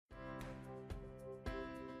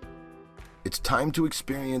It's time to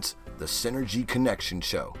experience the Synergy Connection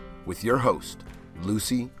Show with your host,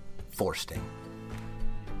 Lucy Forsting.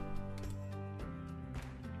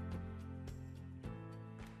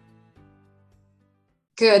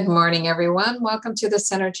 Good morning, everyone. Welcome to the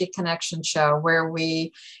Synergy Connection Show, where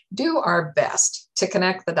we do our best to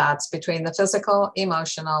connect the dots between the physical,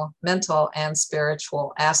 emotional, mental, and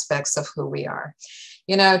spiritual aspects of who we are.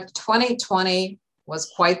 You know, 2020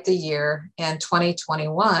 was quite the year, and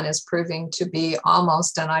 2021 is proving to be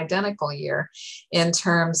almost an identical year in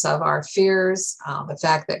terms of our fears, the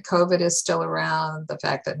fact that COVID is still around, the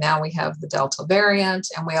fact that now we have the Delta variant,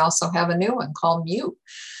 and we also have a new one called Mu.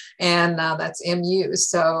 And that's MU.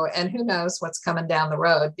 So, and who knows what's coming down the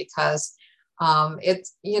road, because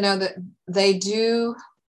it's, you know, that they do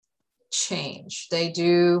change, they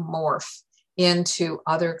do morph into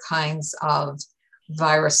other kinds of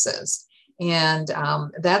viruses. And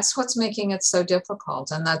that's what's making it so difficult.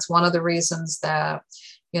 And that's one of the reasons that,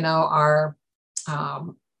 you know, our, I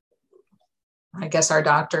guess our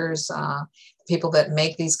doctors, people that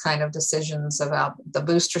make these kind of decisions about the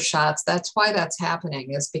booster shots, that's why that's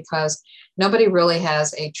happening, is because nobody really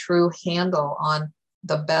has a true handle on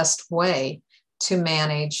the best way to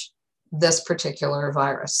manage this particular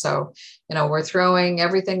virus. So, you know, we're throwing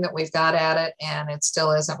everything that we've got at it, and it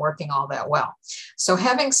still isn't working all that well. So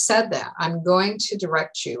having said that, I'm going to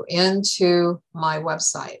direct you into my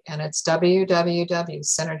website, and it's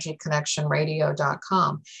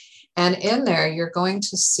www.synergyconnectionradio.com. And in there, you're going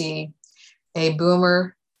to see a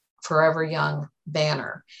Boomer Forever Young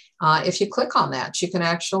banner. If you click on that, you can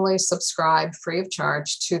actually subscribe free of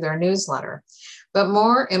charge to their newsletter. But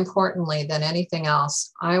more importantly than anything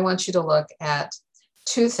else, I want you to look at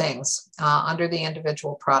two things under the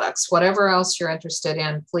individual products. Whatever else you're interested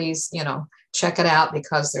in, please, you know, check it out,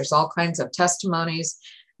 because there's all kinds of testimonies.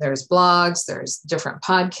 There's blogs, there's different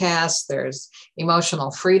podcasts, there's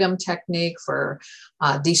emotional freedom technique for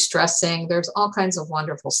de-stressing. There's all kinds of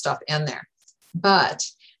wonderful stuff in there. But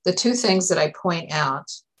the two things that I point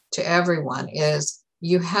out to everyone is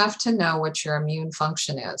you have to know what your immune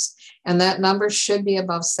function is. And that number should be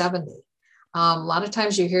above 70. A lot of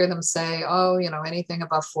times you hear them say, oh, you know, anything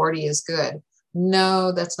above 40 is good.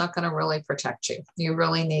 No, that's not going to really protect you. You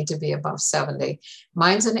really need to be above 70.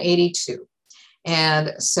 Mine's an 82.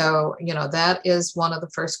 And so, you know, that is one of the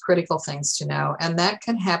first critical things to know. And that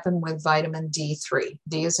can happen with vitamin D3.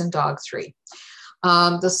 D is in dog 3.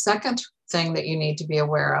 The second thing that you need to be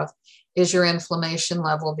aware of is your inflammation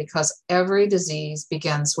level, because every disease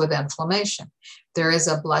begins with inflammation. There is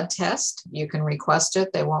a blood test. You can request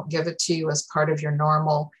it. They won't give it to you as part of your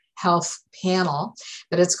normal health panel,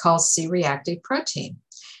 but it's called C-reactive protein.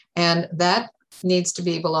 And that needs to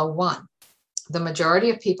be below 1. The majority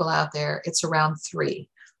of people out there, it's around 3.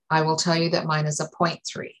 I will tell you that mine is a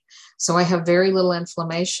 0.3. So I have very little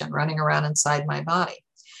inflammation running around inside my body.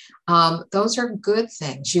 Those are good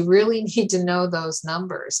things. You really need to know those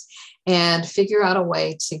numbers and figure out a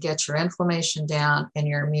way to get your inflammation down and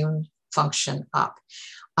your immune function up.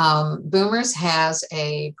 Boomers has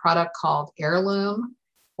a product called Heirloom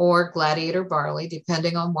or Gladiator Barley,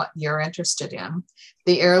 depending on what you're interested in.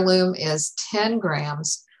 The Heirloom is 10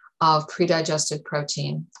 grams of predigested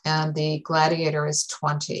protein, and the Gladiator is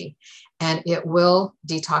 20. And it will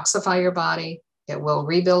detoxify your body. It will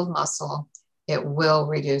rebuild muscle. It will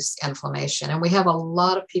reduce inflammation. And we have a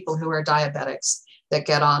lot of people who are diabetics that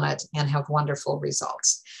get on it and have wonderful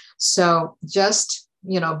results. So just,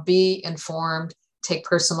 you know, be informed, take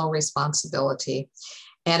personal responsibility.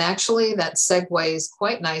 And actually that segues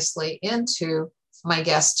quite nicely into my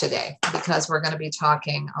guest today, because we're going to be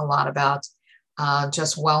talking a lot about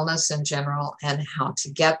just wellness in general and how to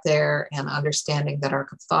get there, and understanding that our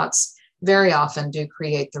thoughts very often do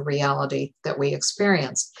create the reality that we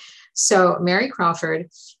experience. So Mary Crawford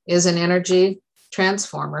is an energy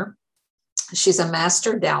transformer. She's a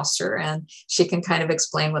master dowser, and she can kind of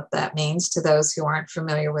explain what that means to those who aren't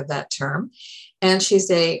familiar with that term. And she's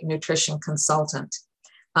a nutrition consultant.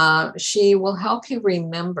 She will help you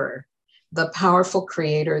remember the powerful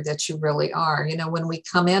creator that you really are. You know, when we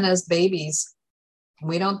come in as babies,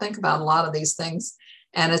 we don't think about a lot of these things.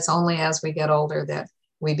 And it's only as we get older that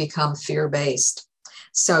we become fear-based.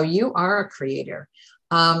 So you are a creator.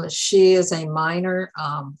 She is a mirror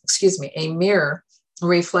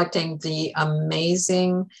reflecting the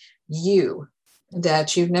amazing you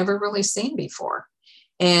that you've never really seen before.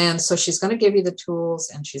 And so she's going to give you the tools,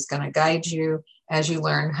 and she's going to guide you as you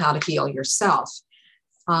learn how to heal yourself.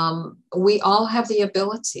 We all have the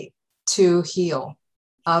ability to heal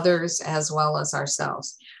others as well as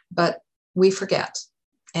ourselves, but we forget.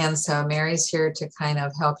 And so Mary's here to kind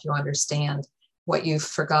of help you understand what you've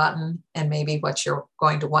forgotten, and maybe what you're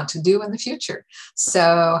going to want to do in the future.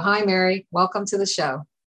 So, hi, Mary. Welcome to the show.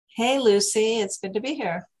 Hey, Lucy. It's good to be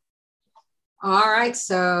here. All right.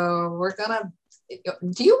 So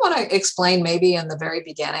do you want to explain maybe in the very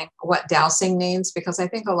beginning what dowsing means? Because I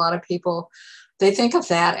think a lot of people, they think of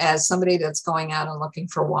that as somebody that's going out and looking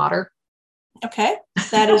for water. Okay.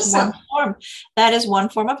 That is one form. That is one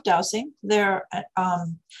form of dowsing. In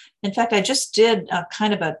fact, I just did a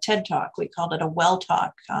kind of a TED Talk. We called it a well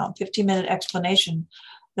talk, 15-minute explanation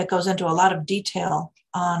that goes into a lot of detail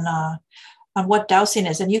on what dowsing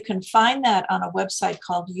is. And you can find that on a website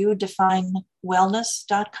called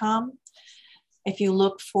youdefinewellness.com. If you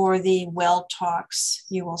look for the well talks,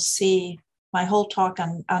 you will see my whole talk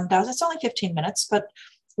on dowsing. It's only 15 minutes, but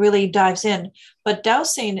really dives in. But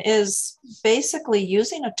dowsing is basically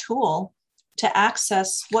using a tool to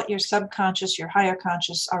access what your subconscious, your higher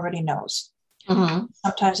conscious already knows. Mm-hmm.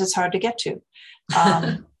 Sometimes it's hard to get to.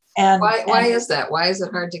 And why is that? Why is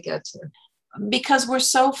it hard to get to? Because we're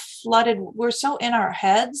so flooded, we're so in our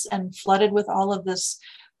heads and flooded with all of this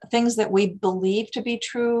things that we believe to be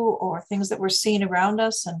true or things that we're seeing around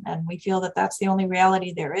us. And we feel that that's the only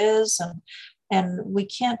reality there is. And we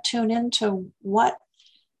can't tune into what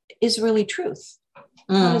is really truth.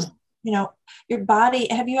 What is, your body.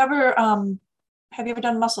 Have you ever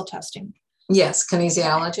done muscle testing? Yes.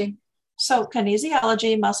 Kinesiology. So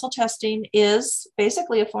kinesiology, muscle testing is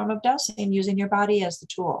basically a form of dowsing, using your body as the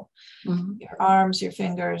tool. Mm-hmm. Your arms, your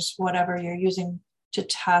fingers, whatever you're using to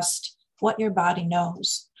test what your body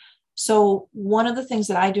knows. So one of the things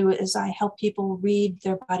that I do is I help people read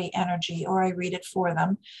their body energy, or I read it for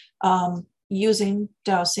them, using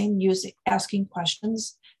dowsing, asking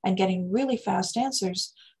questions and getting really fast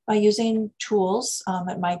answers by using tools.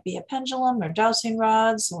 It might be a pendulum or dowsing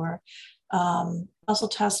rods or muscle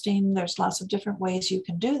testing. There's lots of different ways you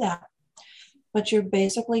can do that. But you're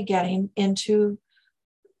basically getting into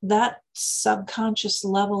that subconscious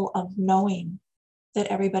level of knowing that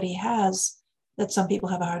everybody has, that some people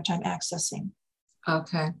have a hard time accessing.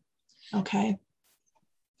 Okay.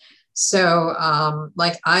 So,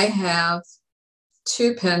 I have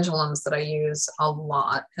 2 pendulums that I use a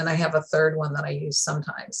lot, and I have a third one that I use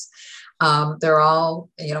sometimes. They're all,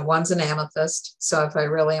 one's an amethyst. So if I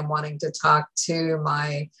really am wanting to talk to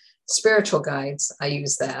my spiritual guides, I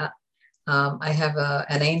use that. I have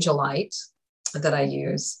an angelite that I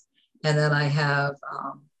use. And then I have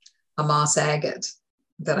a moss agate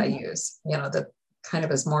that I use, that kind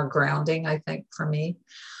of is more grounding, I think, for me.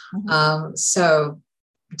 Mm-hmm. So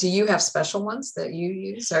do you have special ones that you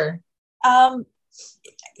use, or?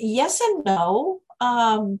 Yes and no.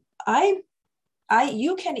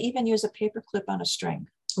 You can even use a paper clip on a string.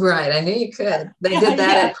 Right. I knew you could. They did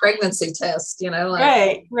that at pregnancy test,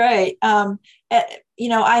 Right.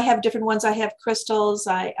 I have different ones. I have crystals.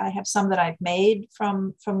 I have some that I've made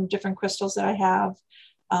from different crystals that I have.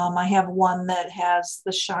 I have one that has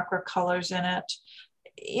the chakra colors in it.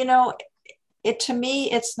 To me,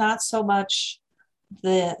 it's not so much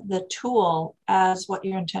the tool as what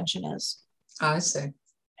your intention is. I see.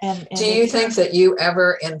 And do you think that you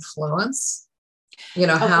ever influence,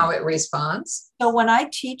 how it responds? So when I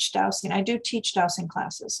teach dowsing, I do teach dowsing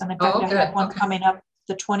classes. And in fact, I have one coming up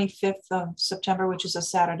the 25th of September, which is a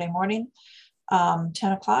Saturday morning, 10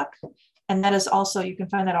 o'clock. And that is also, you can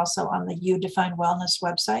find that also on the You Define Wellness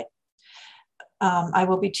website. I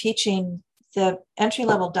will be teaching the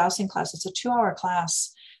entry-level dowsing class. It's a 2-hour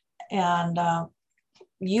class. And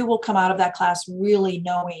you will come out of that class really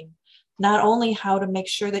knowing not only how to make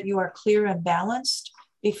sure that you are clear and balanced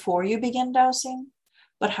before you begin dowsing,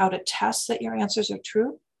 but how to test that your answers are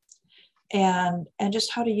true, and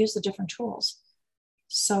just how to use the different tools.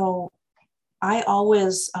 So I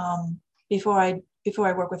always, before I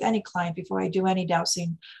work with any client, before I do any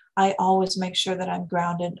dowsing, I always make sure that I'm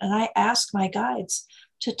grounded. And I ask my guides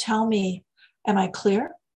to tell me, am I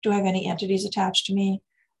clear? Do I have any entities attached to me?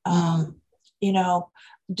 Do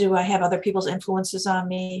I have other people's influences on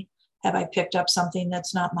me? Have I picked up something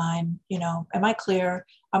that's not mine? Am I clear?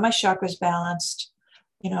 Are my chakras balanced?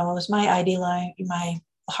 Is my ID line, my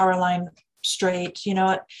hara line straight?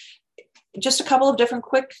 Just a couple of different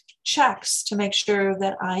quick checks to make sure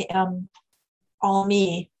that I am all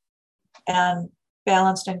me and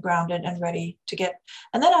balanced and grounded and ready to get.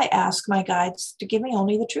 And then I ask my guides to give me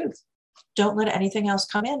only the truth. Don't let anything else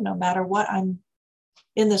come in, no matter what I'm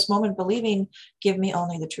in this moment believing. Give me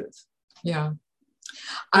only the truth. Yeah.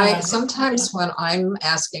 I sometimes when I'm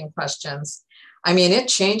asking questions, it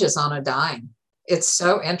changes on a dime. It's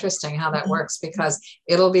so interesting how that works, because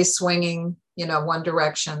it'll be swinging, one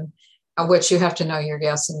direction, which you have to know your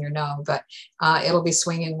yes and your no, but it'll be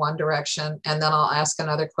swinging one direction. And then I'll ask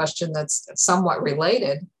another question that's somewhat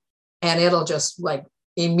related, and it'll just like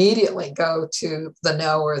immediately go to the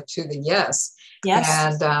no or to the yes.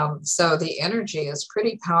 Yes. And so the energy is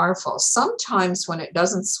pretty powerful. Sometimes when it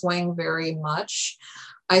doesn't swing very much,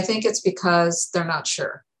 I think it's because they're not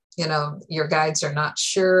sure. You know, your guides are not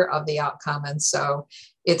sure of the outcome. And so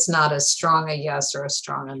it's not as strong a yes or as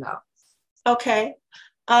strong a no. Okay.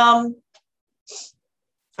 I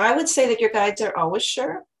would say that your guides are always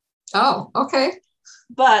sure. Oh, okay.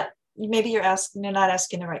 But maybe you're not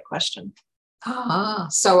asking the right question.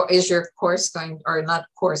 So is your course going, or not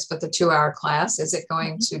course, but the 2-hour class, is it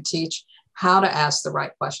going to teach how to ask the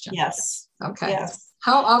right question? Yes. Okay. Yes.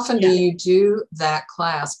 How often do you do that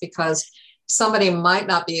class? Because somebody might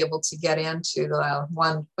not be able to get into the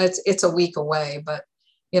one, it's a week away, but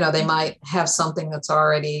you know, they might have something that's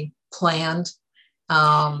already planned.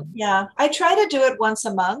 Yeah, I try to do it once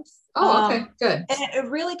a month. Oh, okay, good. And it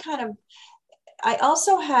really kind of, I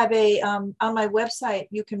also have on my website,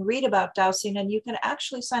 you can read about dowsing, and you can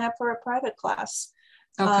actually sign up for a private class.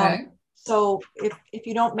 Okay. So if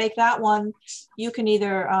you don't make that one, you can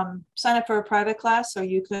either sign up for a private class, or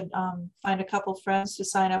you could find a couple friends to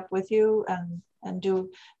sign up with you and do,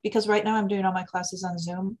 because right now I'm doing all my classes on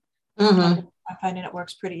Zoom. Mm-hmm. I'm finding it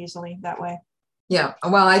works pretty easily that way. Yeah.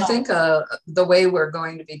 Well, I think the way we're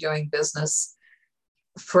going to be doing business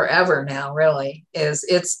forever now really is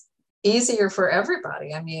it's easier for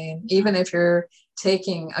everybody. I mean, even if you're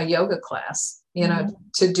taking a yoga class, you know,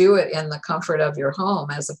 to do it in the comfort of your home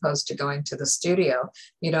as opposed to going to the studio.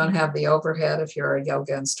 You don't have the overhead. If you're a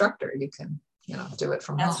yoga instructor, you can, you know, do it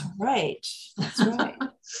from home. That's right. That's right.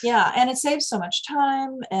 Yeah. And it saves so much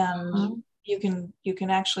time, and you can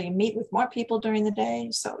actually meet with more people during the day.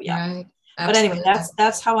 So yeah. Right. But anyway,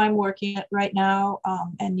 that's how I'm working it right now.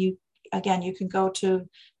 And you can go to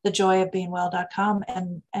thejoyofbeingwell.com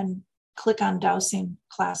and click on dowsing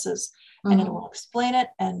classes, and it will explain it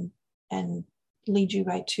and lead you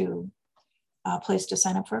right to a place to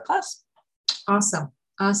sign up for a class. Awesome.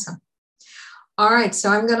 All right. So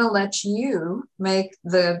I'm going to let you make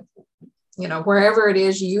the, you know, wherever it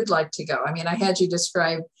is you'd like to go. I mean, I had you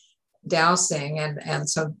describe dowsing, and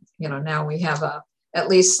so, you know, now we have at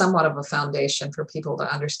least somewhat of a foundation for people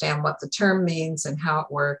to understand what the term means and how it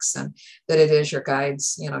works, and that it is your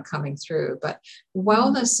guides, you know, coming through. But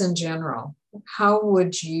wellness in general, how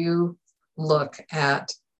would you look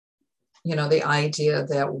at, you know, the idea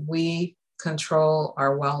that we control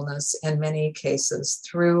our wellness in many cases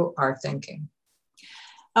through our thinking?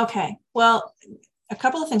 Okay. Well, a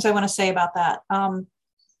couple of things I want to say about that.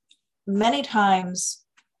 Many times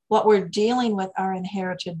what we're dealing with are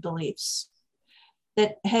inherited beliefs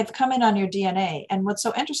that have come in on your DNA. And what's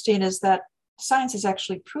so interesting is that science has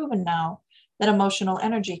actually proven now that emotional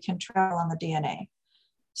energy can travel on the DNA.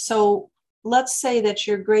 So let's say that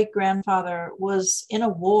your great-grandfather was in a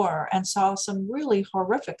war and saw some really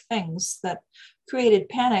horrific things that created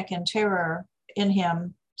panic and terror in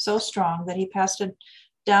him so strong that he passed it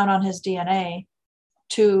down on his DNA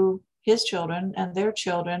to his children and their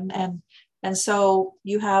children. And so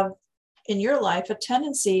you have in your life a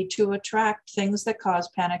tendency to attract things that cause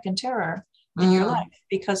panic and terror in your life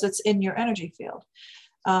because it's in your energy field.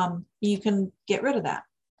 You can get rid of that.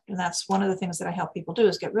 And that's one of the things that I help people do,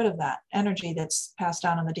 is get rid of that energy that's passed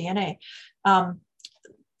down in the DNA.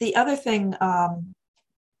 The other thing,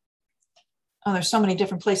 there's so many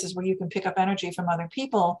different places where you can pick up energy from other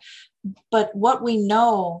people. But what we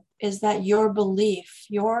know is that your belief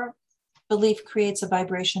creates a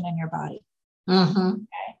vibration in your body. Okay?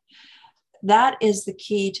 That is the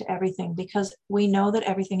key to everything, because we know that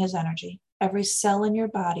everything is energy. Every cell in your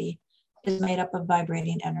body is made up of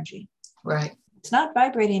vibrating energy. Right. It's not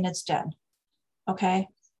vibrating, it's dead. Okay.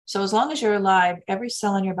 So as long as you're alive, every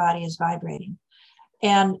cell in your body is vibrating.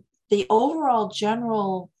 And the overall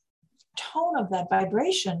general tone of that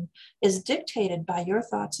vibration is dictated by your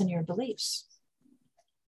thoughts and your beliefs.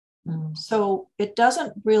 So it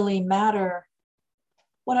doesn't really matter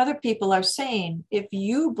what other people are saying. If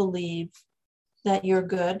you believe that you're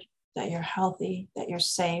good, that you're healthy, that you're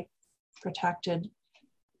safe, protected,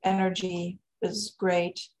 energy is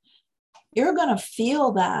great, you're going to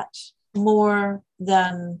feel that more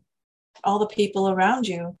than all the people around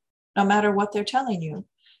you, no matter what they're telling you.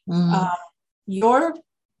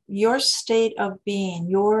 Your state of being,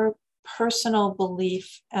 your personal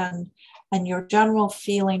belief and your general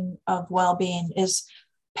feeling of well-being is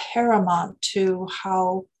paramount to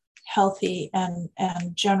how healthy and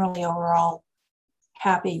generally overall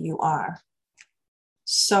happy you are.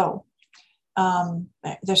 So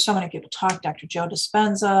There's so many people talk, Dr. Joe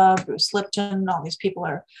Dispenza, Bruce Lipton, all these people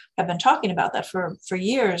have been talking about that for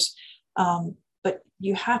years. But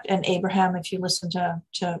you have, and Abraham, if you listen to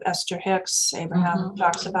Esther Hicks, Abraham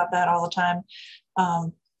talks about that all the time.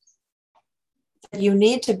 You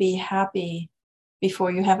need to be happy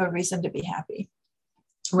before you have a reason to be happy.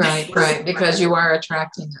 Right, because you are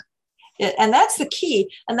attracting it. And that's the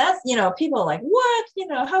key. And that's, people are like, what?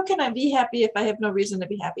 How can I be happy if I have no reason to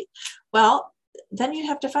be happy? Well, then you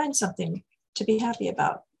have to find something to be happy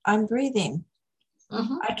about. I'm breathing.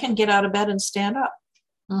 I can get out of bed and stand up.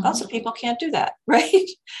 Also, people can't do that, right?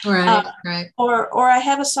 Right. Or I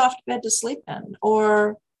have a soft bed to sleep in,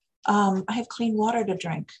 or I have clean water to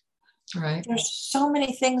drink. Right. There's so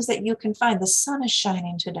many things that you can find. The sun is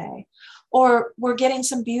shining today, or we're getting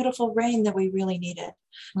some beautiful rain that we really needed.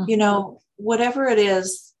 Whatever it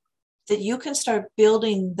is, that you can start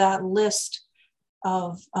building that list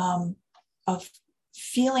of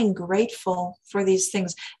feeling grateful for these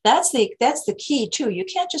things. That's the key too. You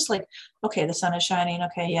can't just like, okay, the sun is shining.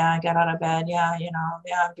 Okay. Yeah. I got out of bed. Yeah.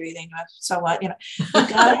 I'm breathing. So what, you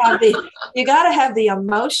gotta have the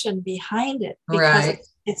emotion behind it, because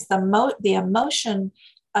it's the emotion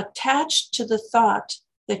attached to the thought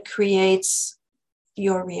that creates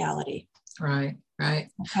your reality. Right.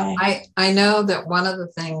 Okay. I know that one of the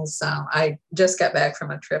things, I just got back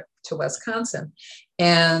from a trip to Wisconsin,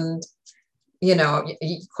 and of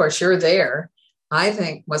course, you're there. I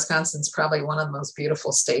think Wisconsin's probably one of the most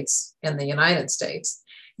beautiful states in the United States.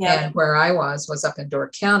 Yeah. And where I was up in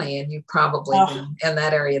Door County, and you've probably been in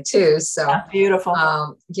that area too. So beautiful.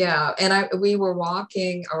 And we were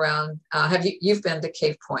walking around. You've been to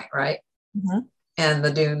Cave Point, right? Mm-hmm. And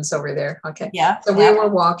the dunes over there. Okay. Yeah. So we were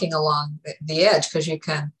walking along the edge, because you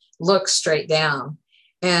can look straight down.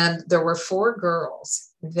 And there were 4 girls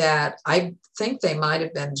that I think they might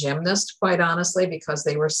have been gymnasts, quite honestly, because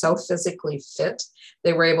they were so physically fit.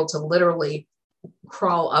 They were able to literally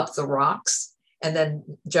crawl up the rocks and then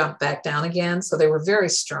jump back down again. So they were very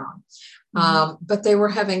strong. But they were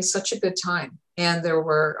having such a good time. And there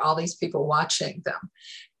were all these people watching them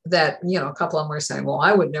that, a couple of them were saying, well,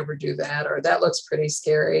 I would never do that, or that looks pretty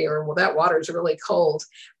scary, or, well, that water's really cold.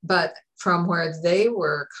 But from where they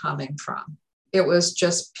were coming from, it was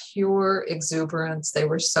just pure exuberance. They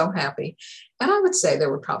were so happy. And I would say they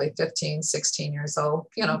were probably 15, 16 years old,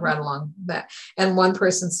 right along that. And one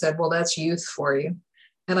person said, well, that's youth for you.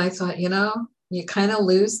 And I thought, you kind of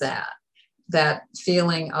lose that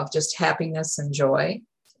feeling of just happiness and joy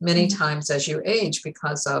many times as you age,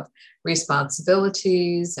 because of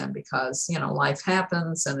responsibilities and because, life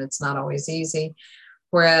happens and it's not always easy.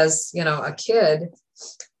 Whereas, a kid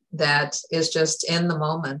that is just in the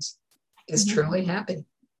moment is truly happy.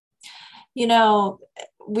 We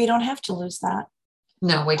don't have to lose that.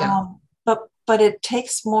 No, we don't. But it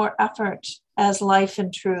takes more effort as life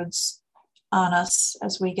intrudes on us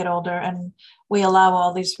as we get older, and we allow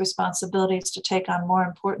all these responsibilities to take on more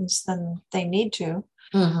importance than they need to,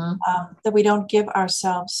 that we don't give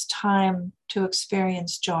ourselves time to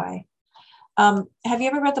experience joy. Have you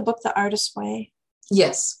ever read the book, The Artist's Way?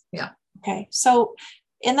 Yes. Yeah. Okay. So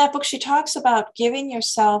in that book, she talks about taking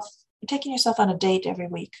yourself on a date every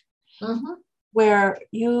week, where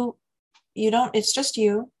you don't, it's just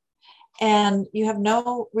you, and you have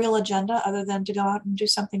no real agenda other than to go out and do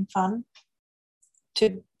something fun,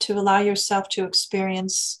 to allow yourself to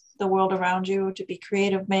experience the world around you, to be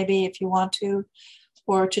creative, maybe if you want to,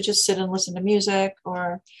 or to just sit and listen to music,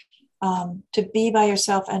 or to be by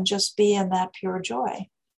yourself and just be in that pure joy,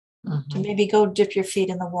 to maybe go dip your feet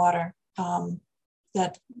in the water,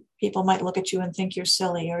 that people might look at you and think you're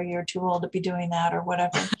silly, or you're too old to be doing that, or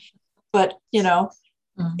whatever. But,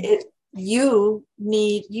 you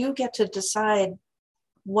get to decide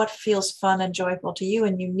what feels fun and joyful to you,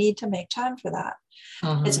 and you need to make time for that.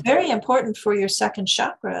 It's very important for your second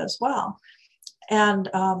chakra as well. And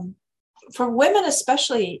for women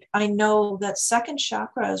especially, I know that second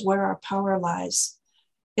chakra is where our power lies.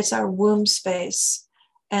 It's our womb space.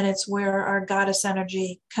 And it's where our goddess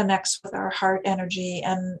energy connects with our heart energy.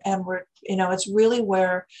 And we're, it's really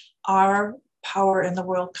where our power in the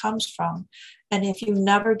world comes from. And if you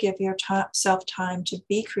never give yourself time to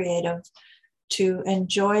be creative, to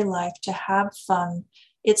enjoy life, to have fun,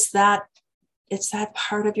 it's that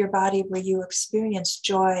part of your body where you experience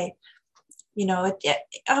joy.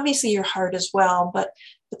 Obviously your heart as well, but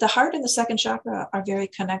the heart and the second chakra are very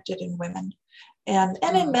connected in women. And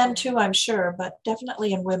in men too, I'm sure, but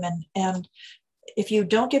definitely in women. And if you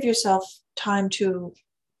don't give yourself time to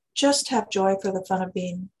just have joy for the fun of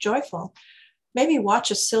being joyful, maybe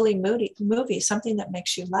watch a silly movie, something that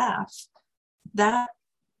makes you laugh. That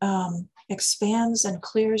expands and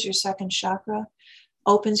clears your second chakra,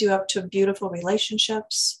 opens you up to beautiful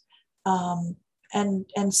relationships, and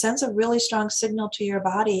sends a really strong signal to your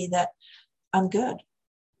body that I'm good.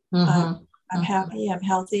 I'm happy, I'm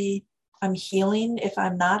healthy, I'm healing. If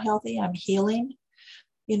I'm not healthy, I'm healing.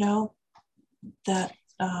 That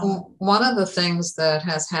one of the things that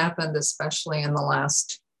has happened, especially in the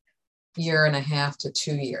last year and a half to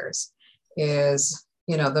 2 years, is,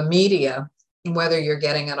 the media, whether you're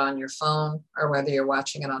getting it on your phone or whether you're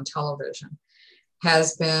watching it on television,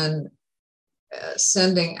 has been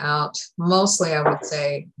sending out mostly, I would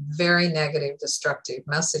say, very negative, destructive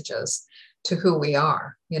messages to who we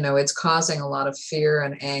are. It's causing a lot of fear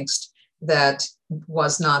and angst that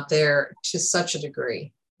was not there to such a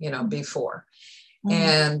degree, before.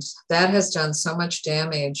 And that has done so much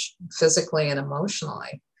damage physically and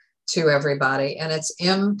emotionally to everybody. And it's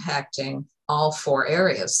impacting all 4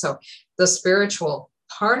 areas. So the spiritual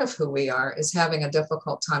part of who we are is having a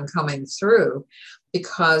difficult time coming through,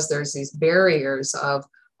 because there's these barriers of,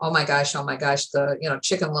 oh my gosh, the,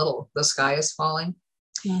 Chicken Little, the sky is falling.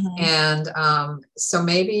 And so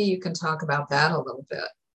maybe you can talk about that a little bit.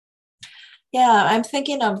 Yeah, I'm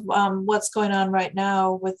thinking of what's going on right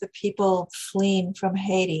now with the people fleeing from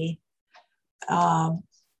Haiti by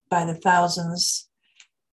the thousands.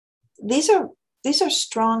 These are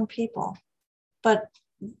strong people, but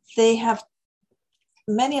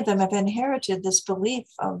many of them have inherited this belief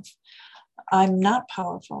of, I'm not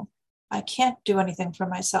powerful. I can't do anything for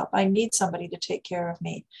myself. I need somebody to take care of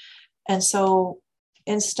me. And so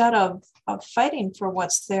instead of fighting for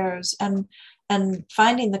what's theirs and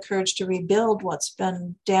finding the courage to rebuild what's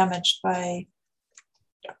been damaged by,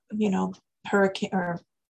 hurricane or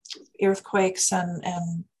earthquakes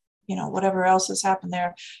and whatever else has happened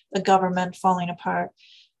there, the government falling apart,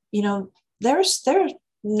 they're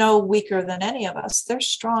no weaker than any of us. They're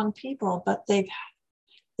strong people, but they've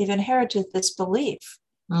inherited this belief.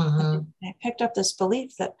 They picked up this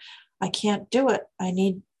belief that I can't do it. I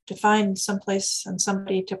need to find someplace and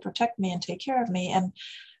somebody to protect me and take care of me. And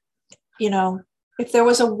if there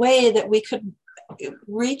was a way that we could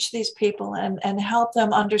reach these people and help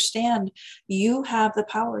them understand, you have the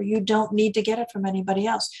power. You don't need to get it from anybody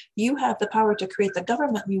else. You have the power to create the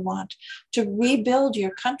government you want, to rebuild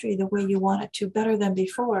your country the way you want it to, better than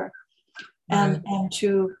before. And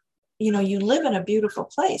to, you live in a beautiful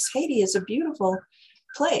place. Haiti is a beautiful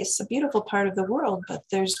place, a beautiful part of the world, but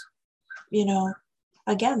there's,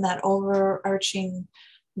 again, that overarching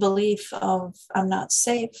belief of, I'm not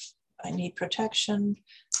safe. I need protection.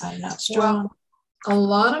 I'm not strong. Well, a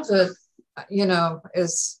lot of it,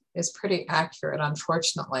 is pretty accurate,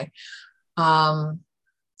 unfortunately.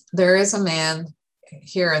 There is a man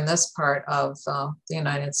here in this part of the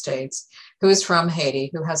United States who is from Haiti,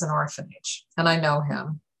 who has an orphanage, and I know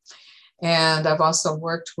him. And I've also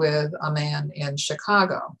worked with a man in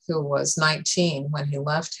Chicago who was 19 when he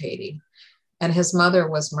left Haiti, and his mother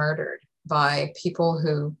was murdered by people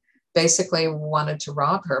who basically wanted to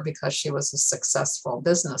rob her because she was a successful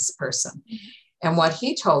business person. And what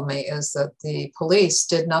he told me is that the police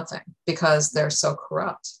did nothing because they're so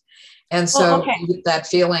corrupt. And so that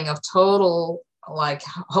feeling of total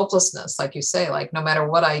hopelessness, like you say, no matter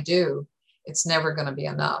what I do, it's never going to be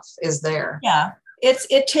enough, is there. Yeah.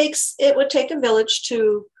 It would take a village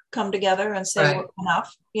to come together and say, right,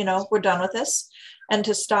 enough, we're done with this, and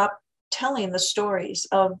to stop telling the stories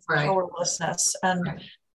of powerlessness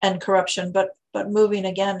and corruption, but moving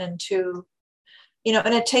again into,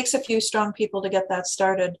 and it takes a few strong people to get that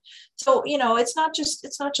started. So, it's not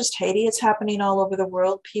just Haiti, it's happening all over the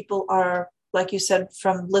world. People are, like you said,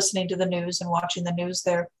 from listening to the news and watching the news,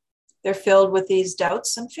 they're filled with these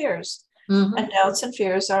doubts and fears. And doubts and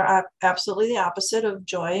fears are absolutely the opposite of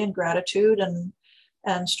joy and gratitude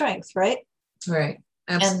and strength, right? Right.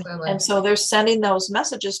 Absolutely. And so they're sending those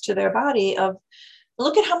messages to their body of,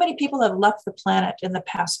 look at how many people have left the planet in the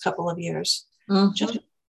past couple of years.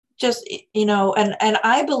 Just and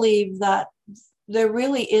I believe that there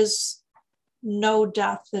really is no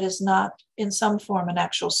death that is not in some form an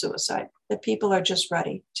actual suicide, that people are just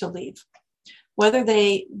ready to leave, whether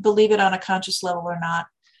they believe it on a conscious level or not.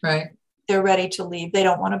 Right. They're ready to leave. They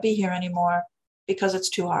don't want to be here anymore because it's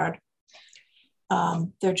too hard.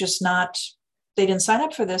 They're just not, they didn't sign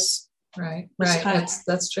up for this. Right.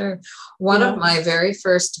 That's true. One of my very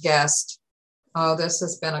first guests, this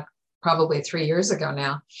has been probably 3 years ago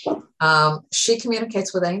now. She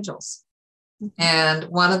communicates with angels. And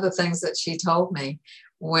one of the things that she told me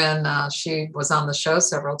when she was on the show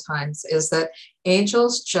several times is that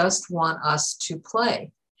angels just want us to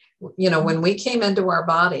play. When we came into our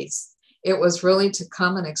bodies, It was really to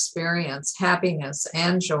come and experience happiness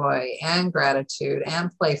and joy and gratitude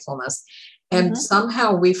and playfulness. And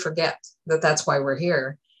somehow we forget that that's why we're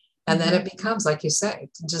here. And then it becomes, like you say,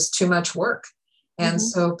 just too much work. And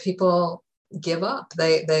so people give up.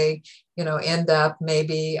 They end up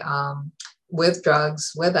maybe with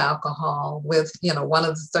drugs, with alcohol, with, one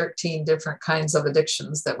of the 13 different kinds of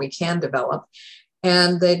addictions that we can develop.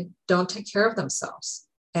 And they don't take care of themselves.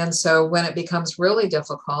 And so when it becomes really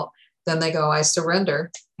difficult, then they go, I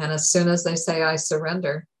surrender. And as soon as they say, I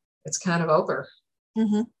surrender, it's kind of over.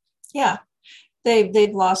 Yeah.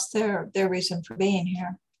 They've lost their reason for being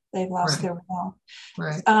here. They've lost their will.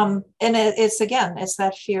 Right. And it's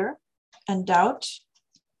that fear and doubt,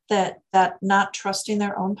 that not trusting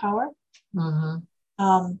their own power. And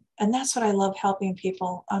that's what I love helping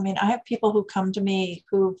people. I mean, I have people who come to me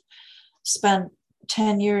who've spent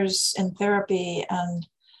 10 years in therapy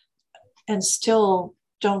and still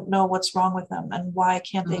don't know what's wrong with them and why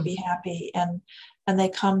can't they be happy. And they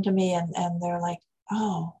come to me and they're like,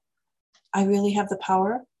 oh, I really have the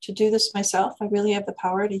power to do this myself. I really have the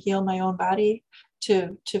power to heal my own body,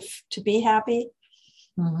 to be happy,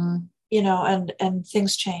 and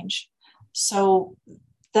things change. So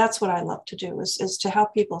that's what I love to do is to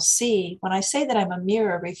help people see. When I say that I'm a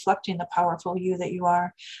mirror reflecting the powerful you that you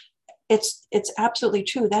are, it's absolutely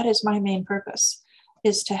true. That is my main purpose,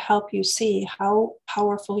 is to help you see how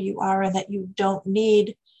powerful you are and that you don't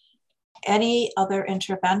need any other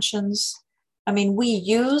interventions. I mean, we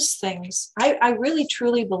use things. I really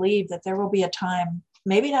truly believe that there will be a time,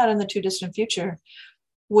 maybe not in the too distant future,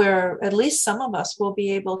 where at least some of us will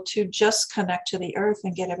be able to just connect to the earth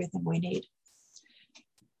and get everything we need.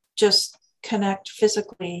 Just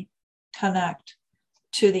physically connect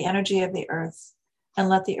to the energy of the earth and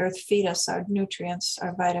let the earth feed us our nutrients,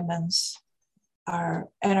 our vitamins, our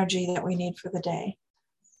energy that we need for the day.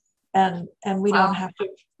 And we don't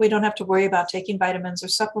have to worry about taking vitamins or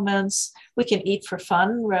supplements. We can eat for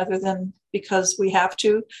fun rather than because we have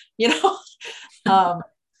to,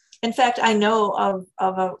 In fact, I know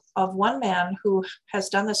of one man who has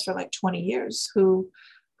done this for like 20 years, who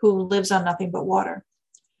lives on nothing but water.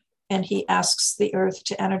 And he asks the earth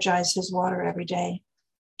to energize his water every day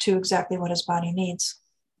to exactly what his body needs.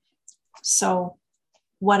 So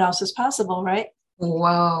what else is possible, right?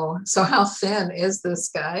 Whoa. So how thin is this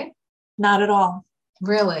guy? Not at all.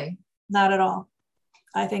 Really? Not at all.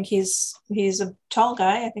 I think he's a tall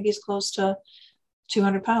guy. I think he's close to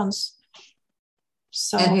 200 pounds.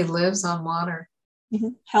 So, and he lives on water.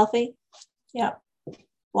 Healthy. Yeah.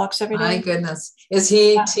 Walks every day. My goodness. Is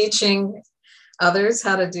he teaching others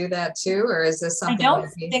how to do that too? Or is this something?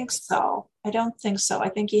 I don't think so. I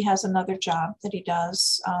think he has another job that he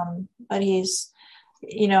does. But he's,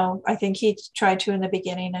 I think he tried to in the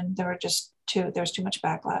beginning and there was too much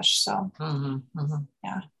backlash. So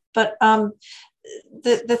yeah. But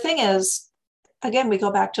the thing is, again, we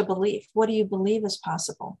go back to belief. What do you believe is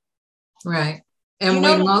possible? Right. And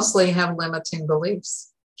we mostly have limiting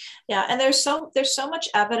beliefs. Yeah. And there's so much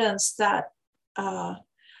evidence that,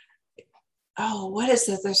 what is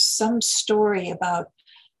it? There's some story about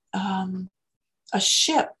a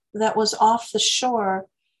ship that was off the shore.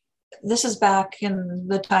 This is back in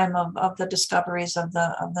the time of the discoveries of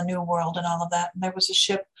the New World and all of that. And there was a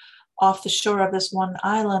ship off the shore of this one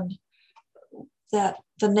island that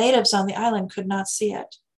the natives on the island could not see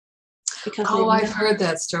it. Because I've heard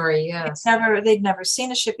that story. Yes. They'd never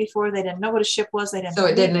seen a ship before. They didn't know what a ship was. So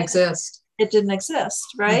it didn't exist. It didn't exist,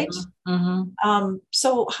 right?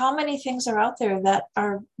 So how many things are out there that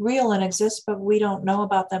are real and exist, but we don't know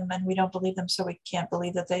about them and we don't believe them, so we can't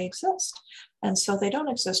believe that they exist. And so they don't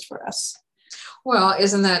exist for us. Well,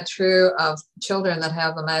 isn't that true of children that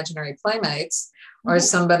have imaginary playmates or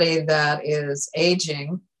somebody that is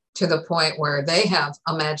aging to the point where they have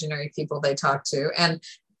imaginary people they talk to? And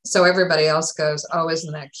so everybody else goes, oh,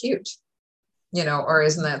 isn't that cute? Or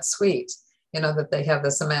isn't that sweet? That they have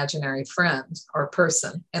this imaginary friend or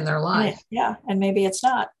person in their life. Yeah. And maybe it's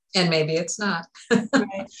not.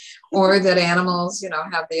 Right. Or that animals,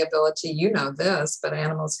 have the ability, this, but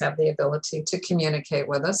animals have the ability to communicate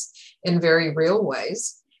with us in very real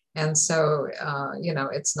ways. And so,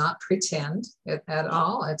 it's not pretend at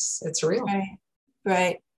all. It's real.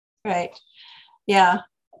 Right. Yeah.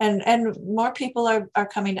 And more people are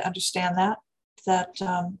coming to understand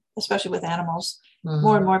that especially with animals,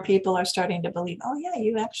 more and more people are starting to believe, oh yeah,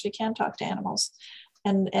 you actually can talk to animals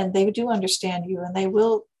and they do understand you and they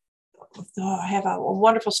will. I have a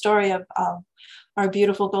wonderful story of our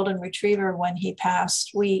beautiful golden retriever. When he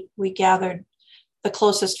passed, we gathered the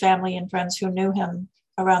closest family and friends who knew him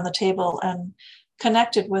around the table and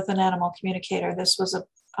connected with an animal communicator. This was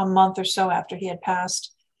a month or so after he had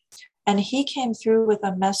passed. And he came through with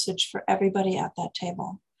a message for everybody at that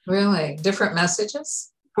table. Really? Different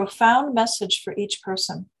messages? Profound message for each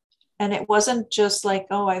person. And it wasn't just like,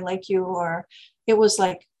 oh, I like you, or it was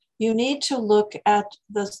like, you need to look at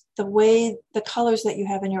the way, the colors that you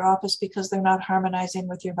have in your office because they're not harmonizing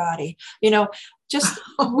with your body. Just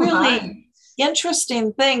really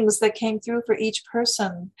interesting things that came through for each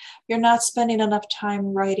person. You're not spending enough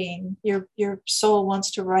time writing. Your soul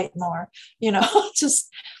wants to write more. Just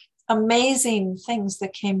amazing things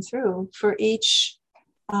that came through for each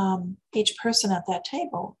person at that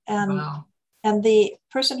table. And wow. And the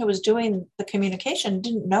person who was doing the communication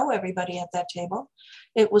didn't know everybody at that table.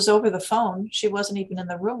 It was over the phone. She wasn't even in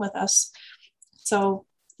the room with us. So,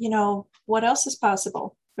 what else is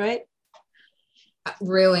possible, right?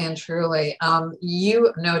 Really and truly.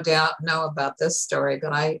 You no doubt know about this story,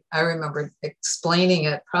 but I remember explaining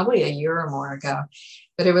it probably a year or more ago.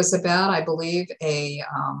 But it was about, I believe,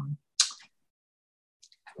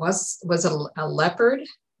 was a leopard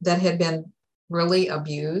that had been really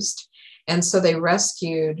abused. And so they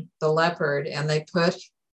rescued the leopard and they put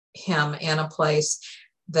him in a place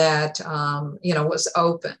that, was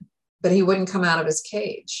open, but he wouldn't come out of his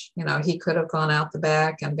cage. He could have gone out the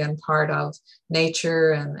back and been part of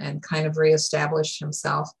nature and kind of reestablished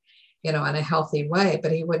himself, in a healthy way,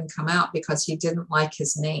 but he wouldn't come out because he didn't like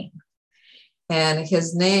his name. And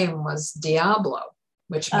his name was Diablo,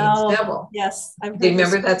 which means devil. Yes. Do you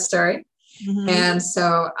remember that story? Mm-hmm. And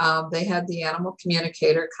so they had the animal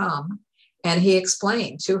communicator come, and he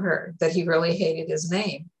explained to her that he really hated his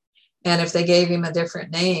name. And if they gave him a different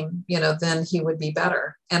name, then he would be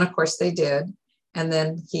better. And of course they did. And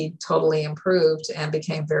then he totally improved and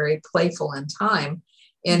became very playful in time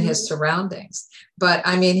in mm-hmm. his surroundings. But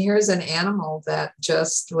I mean, here's an animal that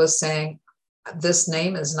just was saying, this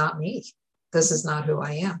name is not me. This is not who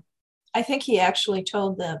I am. I think he actually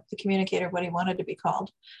told the communicator what he wanted to be called.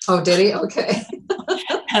 Oh, did he? Okay.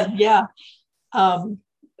 And yeah.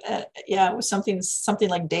 It was something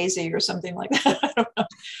like Daisy or something like that. I don't know.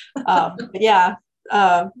 But yeah,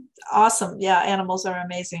 awesome. Yeah, animals are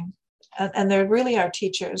amazing. And they really are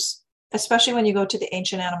teachers, especially when you go to the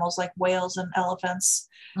ancient animals like whales and elephants.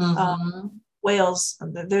 Mm-hmm. Whales,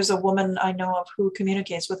 there's a woman I know of who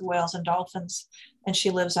communicates with whales and dolphins, and she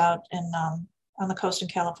lives out on the coast in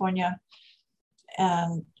California.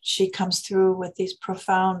 And she comes through with these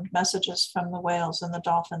profound messages from the whales and the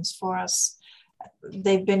dolphins for us.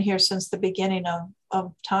 They've been here since the beginning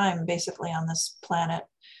of time, basically, on this planet.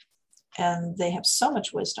 And they have so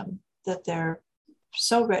much wisdom that they're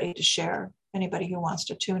so ready to share anybody who wants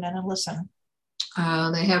to tune in and listen.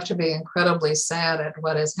 They have to be incredibly sad at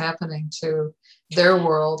what is happening to their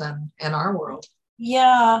world and our world.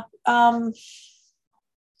 Yeah.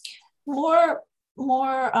 More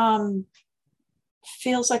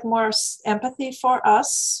feels like more empathy for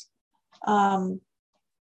us.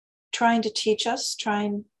 Trying to teach us,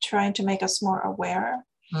 trying to make us more aware.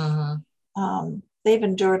 Mm-hmm. They've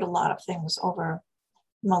endured a lot of things over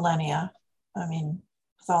millennia. I mean,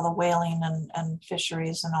 with all the whaling and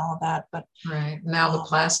fisheries and all of that. But right now, the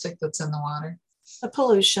plastic that's in the water, the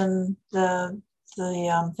pollution, the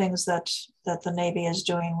things that the Navy is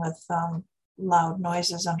doing with loud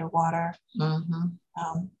noises underwater.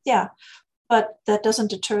 Mm-hmm. But that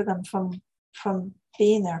doesn't deter them from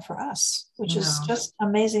being there for us, which is just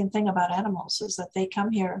amazing thing about animals, is that they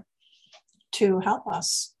come here to help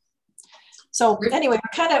us. So anyway,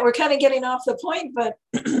 we're kind of getting off the point, but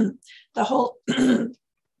the whole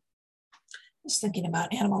just thinking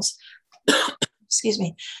about animals. Excuse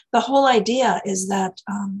me. The whole idea is that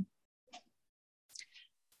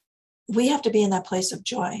we have to be in that place of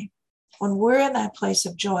joy. When we're in that place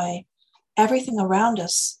of joy, everything around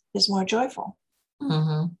us is more joyful.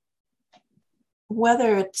 Mm-hmm.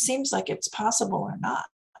 Whether it seems like it's possible or not,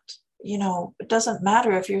 it doesn't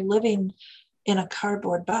matter if you're living in a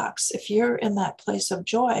cardboard box. If you're in that place of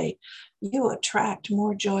joy, you attract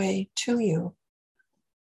more joy to you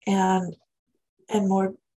and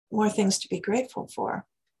more things to be grateful for.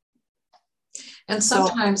 And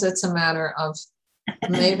sometimes it's a matter of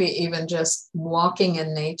maybe even just walking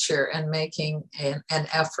in nature and making an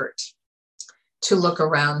effort to look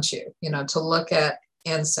around you, to look at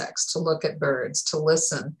insects, to look at birds, to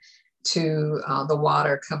listen to the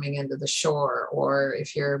water coming into the shore, or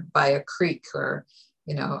if you're by a creek, or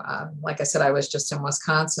like I said, I was just in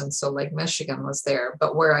Wisconsin, so Lake Michigan was there,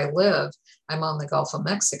 but where I live, I'm on the Gulf of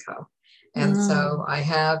Mexico, and so I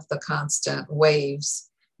have the constant waves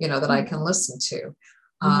that I can listen to.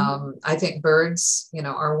 I think birds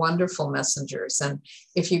are wonderful messengers, and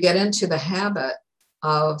if you get into the habit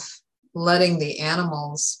of letting the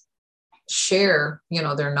animals share,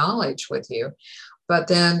 their knowledge with you. But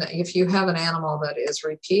then if you have an animal that is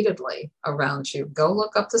repeatedly around you, go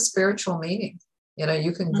look up the spiritual meaning.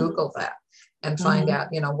 You can Google that and find out,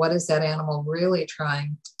 what is that animal really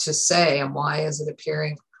trying to say and why is it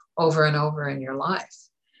appearing over and over in your life?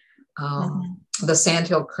 The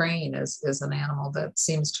sandhill crane is an animal that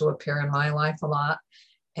seems to appear in my life a lot,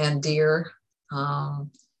 and deer, and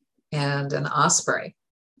an osprey.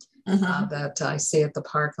 That I see at the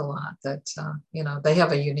park a lot, that, they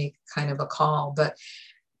have a unique kind of a call, but,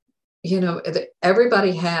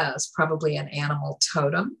 everybody has probably an animal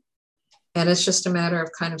totem. And it's just a matter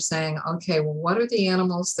of kind of saying, okay, well, what are the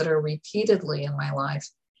animals that are repeatedly in my life?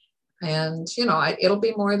 And, it'll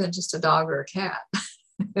be more than just a dog or a cat.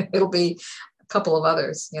 It'll be a couple of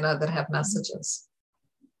others, that have messages.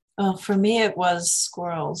 For me, it was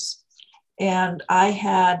squirrels. And I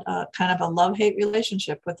had a kind of a love-hate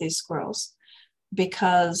relationship with these squirrels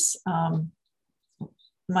because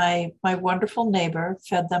my wonderful neighbor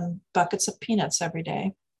fed them buckets of peanuts every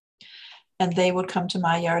day. And they would come to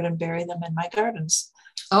my yard and bury them in my gardens.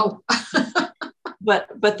 Oh.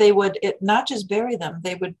 but they would not just bury them,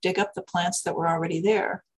 they would dig up the plants that were already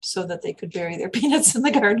there so that they could bury their peanuts in the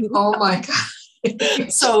garden. Oh my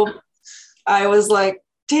God. So I was like,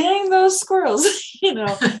 dang those squirrels,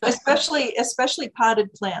 especially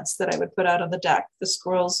potted plants that I would put out on the deck. The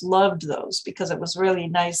squirrels loved those because it was really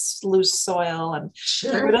nice, loose soil, and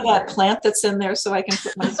get rid of that plant that's in there so I can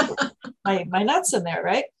put my nuts in there,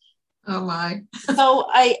 right? Oh my. So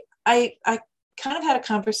I kind of had a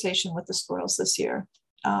conversation with the squirrels this year.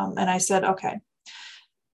 And I said, okay,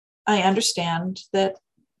 I understand that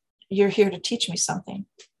you're here to teach me something.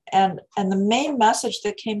 And the main message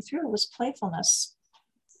that came through was playfulness.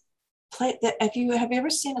 Have you ever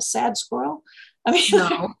seen a sad squirrel? I mean,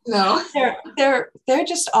 no. They're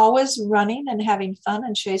just always running and having fun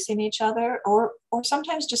and chasing each other, or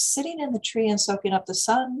sometimes just sitting in the tree and soaking up the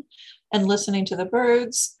sun and listening to the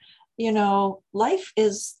birds. Life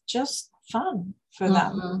is just fun for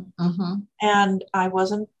them. And I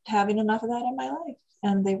wasn't having enough of that in my life.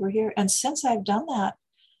 And they were here. And since I've done that,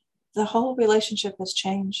 the whole relationship has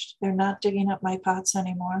changed. They're not digging up my pots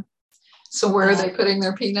anymore. So where are they putting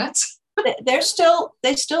their peanuts? They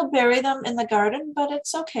still bury them in the garden, but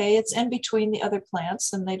it's okay. It's in between the other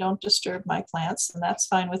plants and they don't disturb my plants, and that's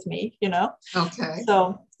fine with me, Okay.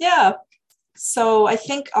 So, yeah. So I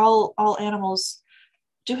think all animals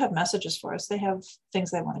do have messages for us. They have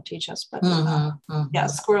things they want to teach us, but yeah,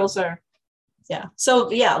 squirrels are, yeah.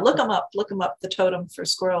 So yeah, look them up. The totem for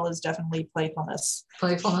squirrel is definitely playfulness.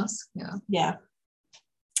 Playfulness. Yeah. Yeah.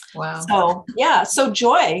 Wow. So yeah. So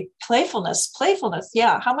joy, playfulness.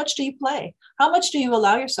 Yeah. How much do you play? How much do you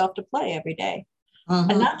allow yourself to play every day?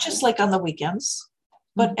 And not just like on the weekends,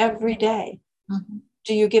 but every day.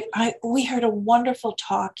 Do you we heard a wonderful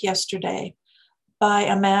talk yesterday by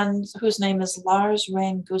a man whose name is Lars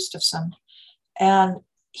Rane Gustafsson. And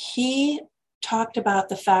he talked about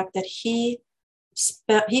the fact that he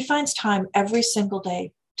finds time every single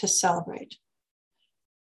day to celebrate.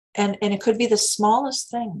 And it could be the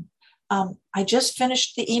smallest thing. I just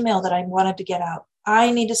finished the email that I wanted to get out.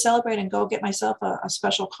 I need to celebrate and go get myself a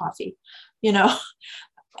special coffee.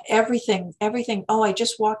 Everything. Oh, I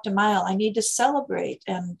just walked a mile. I need to celebrate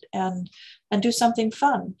and do something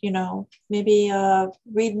fun. Maybe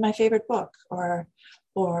read my favorite book or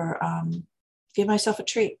give myself a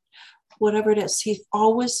treat. Whatever it is, he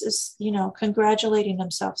always is, congratulating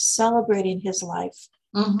himself, celebrating his life.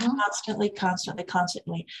 Constantly.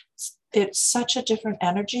 It's such a different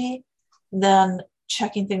energy than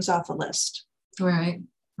checking things off a list. Right.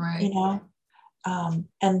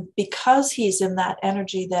 And because he's in that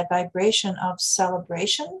energy, that vibration of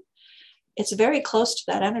celebration, it's very close to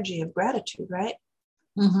that energy of gratitude, right?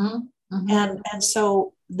 And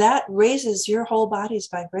so that raises your whole body's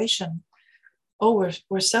vibration. Oh,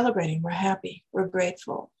 we're celebrating, we're happy, we're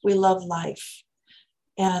grateful, we love life.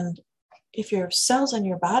 And if your cells in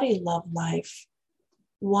your body love life,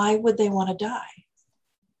 why would they want to die?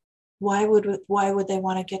 Why would they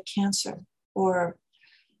want to get cancer or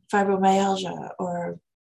fibromyalgia or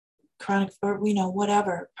chronic, or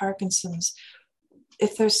whatever, Parkinson's?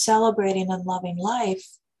 If they're celebrating and loving life,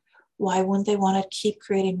 why wouldn't they want to keep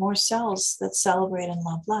creating more cells that celebrate and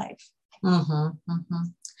love life?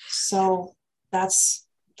 So that's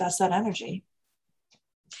that energy.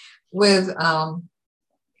 With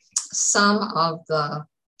some of the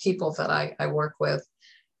people that I work with,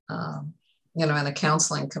 in a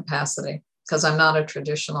counseling capacity, because I'm not a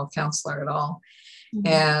traditional counselor at all.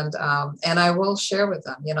 And I will share with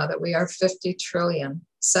them, that we are 50 trillion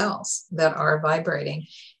cells that are vibrating.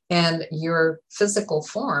 And your physical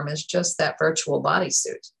form is just that virtual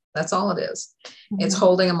bodysuit. That's all it is. Mm-hmm. It's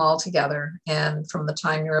holding them all together. And from the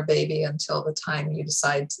time you're a baby until the time you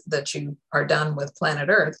decide that you are done with planet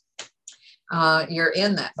Earth, you're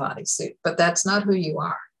in that bodysuit. But that's not who you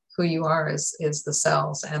are. Who you are is the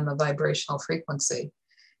cells and the vibrational frequency,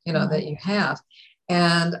 mm-hmm. that you have.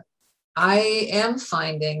 And I am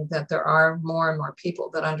finding that there are more and more people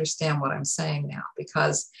that understand what I'm saying now,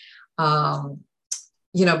 because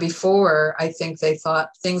before, I think they thought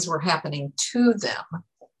things were happening to them.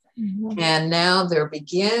 Mm-hmm. And now they're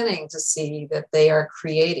beginning to see that they are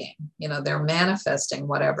creating, they're manifesting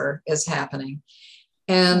whatever is happening.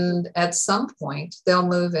 And at some point, they'll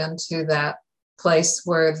move into that place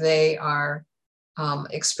where they are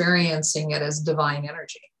experiencing it as divine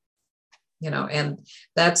energy, and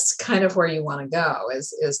that's kind of where you want to go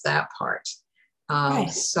is that part.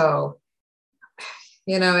 Right. So,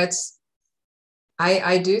 it's,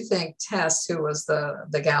 I do think Tess, who was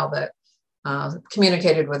the gal that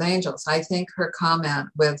communicated with angels, I think her comment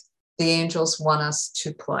with the angels want us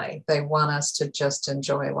to play. They want us to just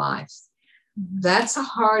enjoy life. Mm-hmm. That's a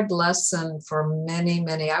hard lesson for many,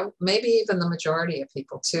 maybe even the majority of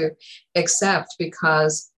people to accept,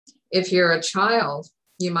 because if you're a child,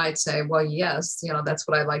 you might say, well, yes, that's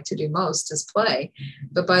what I like to do most is play.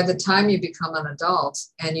 But by the time you become an adult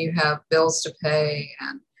and you have bills to pay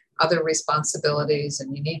and other responsibilities,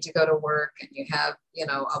 and you need to go to work, and you have,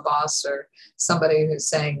 a boss or somebody who's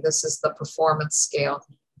saying this is the performance scale,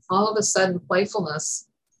 all of a sudden playfulness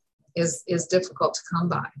is difficult to come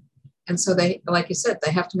by. And so they, like you said,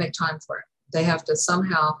 they have to make time for it. They have to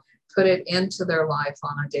somehow put it into their life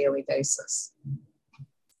on a daily basis.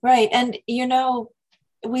 Right. And,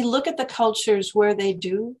 we look at the cultures where they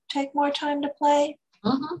do take more time to play,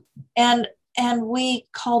 mm-hmm. and we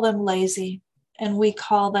call them lazy, and we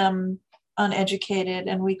call them uneducated,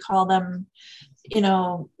 and we call them,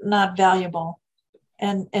 not valuable.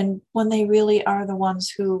 And when they really are the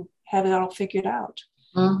ones who have it all figured out,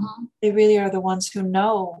 mm-hmm. they really are the ones who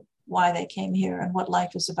know why they came here and what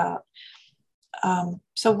life is about.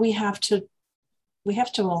 So we have to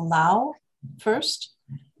allow first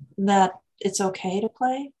that it's okay to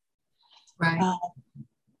play. Right.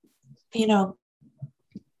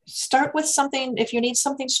 Start with something. If you need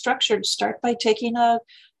something structured, start by taking an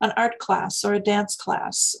art class or a dance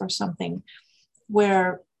class or something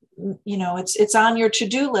where, it's on your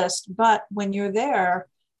to-do list, but when you're there,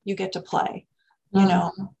 you get to play.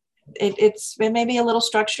 Mm-hmm. It may be a little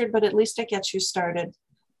structured, but at least it gets you started,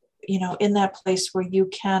 in that place where you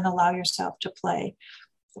can allow yourself to play,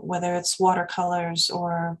 whether it's watercolors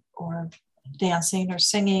or dancing or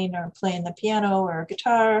singing or playing the piano or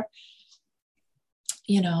guitar.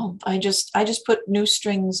 I just put new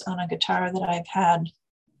strings on a guitar that I've had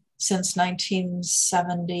since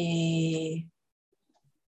 1970.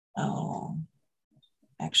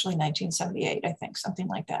 Actually 1978, I think, something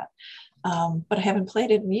like that. But I haven't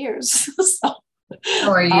played it in years. So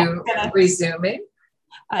are you resuming?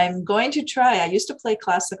 I'm going to try. I used to play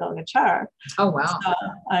classical guitar. Oh, wow. So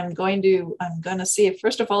I'm going to see if,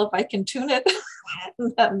 first of all, if I can tune it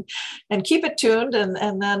and keep it tuned,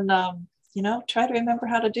 and then, try to remember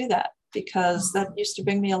how to do that, because that used to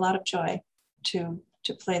bring me a lot of joy to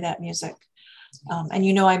play that music.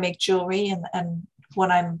 And, I make jewelry, and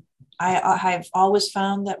when I've always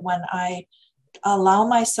found that when I allow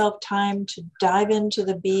myself time to dive into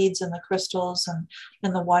the beads and the crystals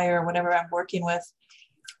and the wire or whatever I'm working with,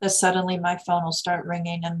 that suddenly my phone will start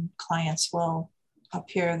ringing and clients will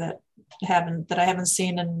appear that I haven't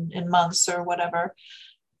seen in months or whatever,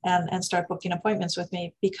 and start booking appointments with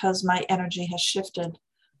me, because my energy has shifted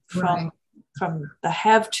from the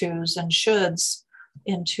have tos and shoulds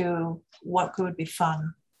into what would be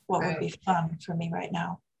fun for me right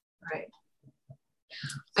now. Right.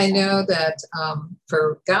 I know that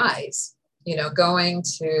for guys, going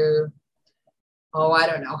to, I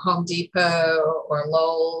don't know, Home Depot or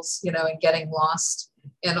Lowe's, and getting lost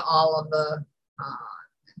in all of the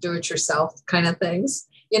do-it-yourself kind of things,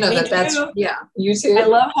 that's, yeah, you too. I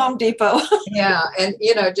love Home Depot. Yeah. And,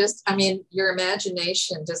 your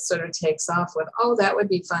imagination just sort of takes off with, oh, that would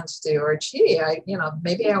be fun to do. Or, gee,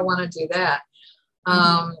 maybe I want to do that.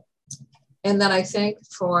 Mm-hmm. And then I think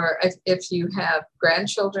if you have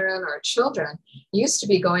grandchildren or children, used to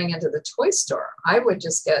be going into the toy store. I would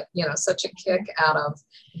just get, such a kick out of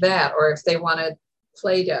that. Or if they wanted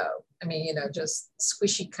Play-Doh, just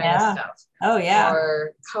squishy kind of stuff. Oh, yeah.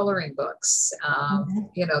 Or coloring books.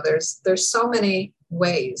 There's so many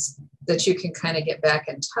ways that you can kind of get back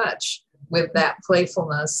in touch with that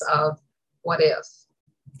playfulness of what if.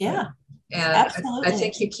 Yeah. And I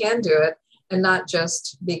think you can do it. and not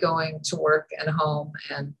just be going to work and home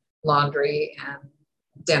and laundry and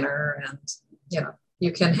dinner. And,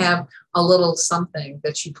 you can have a little something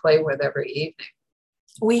that you play with every evening.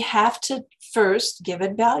 We have to first give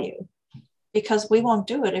it value, because we won't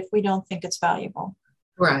do it if we don't think it's valuable.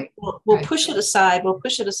 Right. We'll push it aside. We'll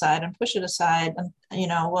push it aside and push it aside. And,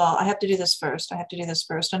 well, I have to do this first. I have to do this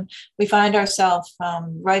first. And we find ourselves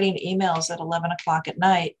writing emails at 11 o'clock at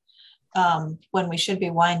night when we should be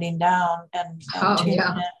winding down and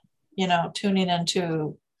tuning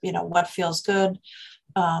into, what feels good.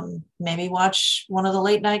 Maybe watch one of the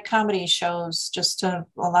late night comedy shows just to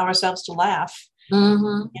allow ourselves to laugh,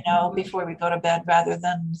 before we go to bed, rather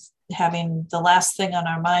than having the last thing on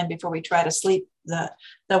our mind before we try to sleep, the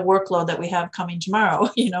workload that we have coming tomorrow,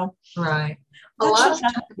 Right. A lot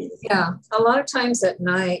of times at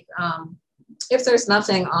night, if there's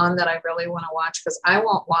nothing on that I really want to watch, because I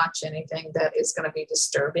won't watch anything that is going to be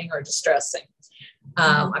disturbing or distressing,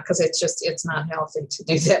 because it's not healthy to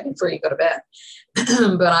do that before you go to bed.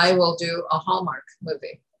 But I will do a Hallmark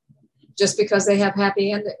movie just because they have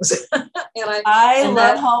happy endings. I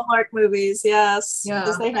love Hallmark movies. Yes.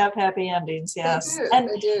 Because they have happy endings. Yes.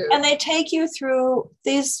 They do. And they take you through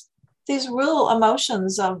these real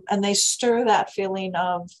emotions and they stir that feeling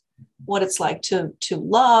of what it's like to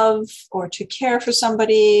love or to care for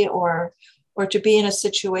somebody or to be in a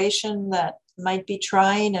situation that might be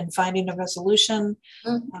trying and finding a resolution.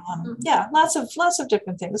 Lots of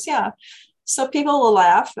different things. Yeah. So people will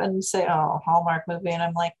laugh and say, "Oh, Hallmark movie." And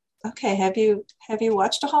I'm like, okay, have you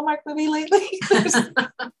watched a Hallmark movie lately?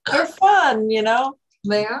 They're fun,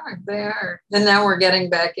 They are. And now we're getting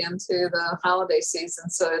back into the holiday season.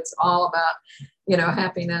 So it's all about,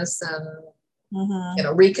 happiness and,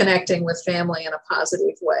 reconnecting with family in a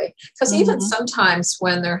positive way. Because even sometimes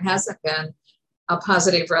when there hasn't been a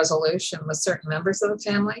positive resolution with certain members of the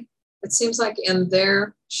family, it seems like in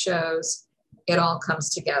their shows, it all comes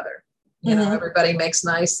together. Everybody makes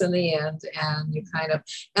nice in the end, and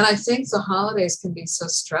and I think the holidays can be so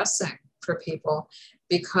stressing for people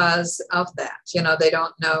because of that. They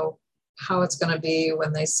don't know how it's going to be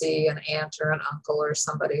when they see an aunt or an uncle or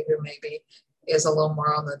somebody who maybe is a little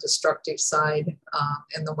more on the destructive side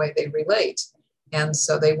in the way they relate. And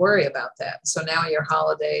so they worry about that. So now your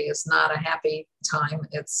holiday is not a happy time.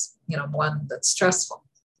 It's, one that's stressful.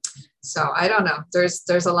 So I don't know.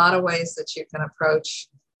 There's a lot of ways that you can approach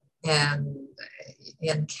and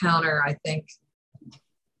encounter, I think,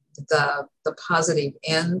 the positive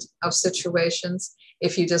end of situations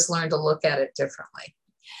if you just learn to look at it differently.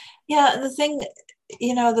 Yeah, the thing,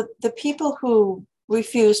 the people who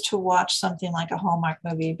refuse to watch something like a Hallmark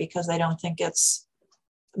movie because they don't think it's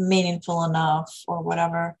meaningful enough or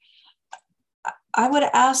whatever, I would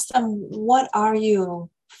ask them, what are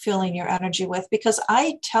you filling your energy with? Because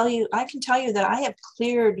I can tell you that I have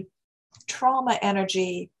cleared trauma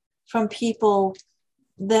energy from people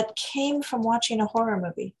that came from watching a horror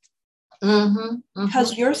movie.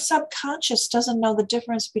 Because your subconscious doesn't know the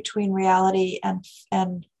difference between reality and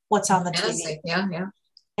what's on the TV.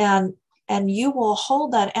 Yeah. And you will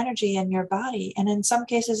hold that energy in your body. And in some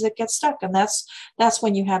cases it gets stuck. And that's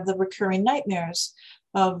when you have the recurring nightmares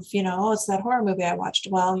of, it's that horror movie I watched.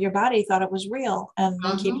 Well, your body thought it was real and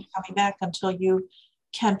then keeps coming back until you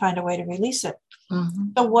can find a way to release it.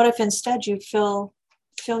 So what if instead you fill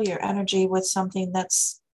your energy with something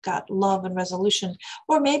that's got love and resolution?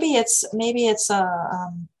 Or maybe it's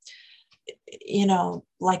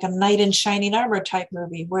like a knight in shining armor type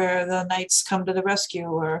movie where the knights come to the rescue,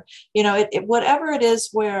 or whatever it is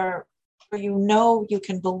where you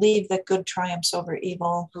can believe that good triumphs over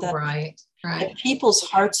evil, that people's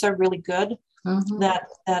hearts are really good,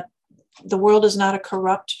 that the world is not a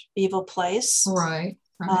corrupt evil place.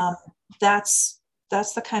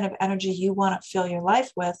 That's the kind of energy you want to fill your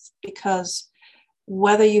life with, because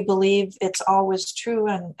whether you believe it's always true,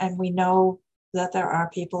 and we know that there are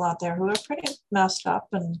people out there who are pretty messed up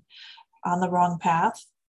and on the wrong path,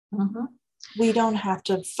 we don't have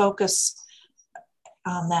to focus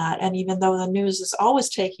on that. And even though the news is always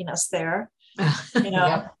taking us there, you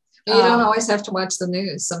don't always have to watch the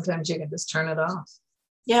news. Sometimes you can just turn it off.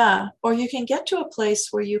 Yeah. Or you can get to a place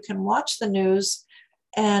where you can watch the news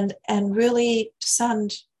and really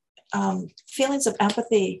send feelings of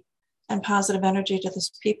empathy and positive energy to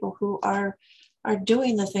those people who are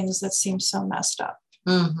doing the things that seem so messed up.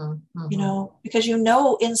 Because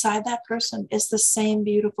inside that person is the same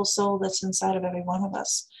beautiful soul that's inside of every one of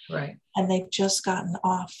us. Right. And they've just gotten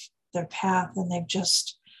off their path, and they've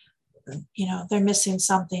just, they're missing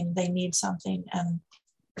something, they need something, and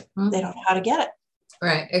they don't know how to get it.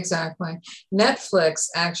 Right, exactly. Netflix,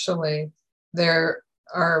 actually, their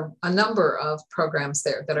are a number of programs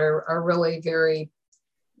there that are really very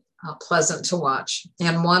pleasant to watch.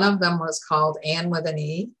 And one of them was called Anne with an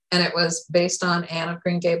E, and it was based on Anne of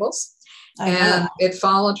Green Gables. And it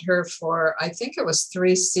followed her for, I think it was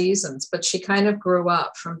 3 seasons, but she kind of grew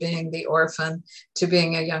up from being the orphan to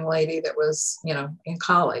being a young lady that was, in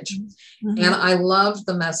college. Mm-hmm. And I loved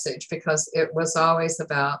the message because it was always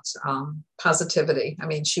about positivity. I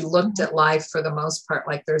mean, she looked at life for the most part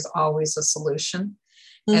like there's always a solution.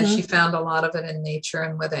 And she found a lot of it in nature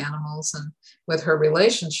and with animals and with her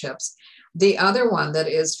relationships. The other one that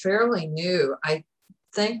is fairly new, I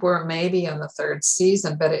think we're maybe in the 3rd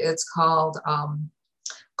season, but it's called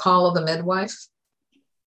Call of the Midwife.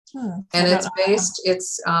 And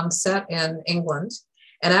it's set in England.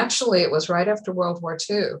 And actually it was right after World War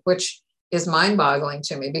II, which is mind-boggling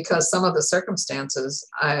to me because some of the circumstances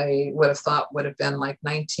I would have thought would have been like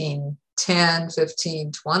 1910,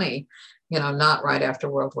 15, 20, not right after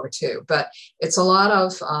World War II. But it's a lot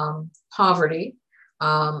of poverty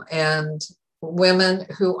and women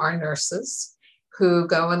who are nurses who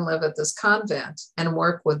go and live at this convent and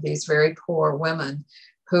work with these very poor women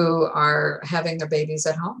who are having their babies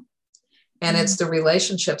at home. And it's the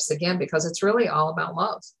relationships again, because it's really all about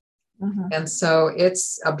love. And so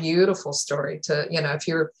it's a beautiful story to, if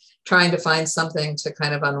you're trying to find something to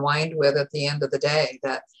kind of unwind with at the end of the day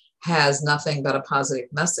that has nothing but a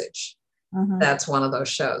positive message, that's one of those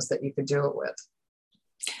shows that you could do it with.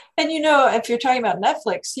 And, if you're talking about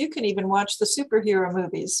Netflix, you can even watch the superhero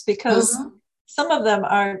movies because some of them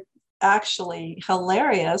are actually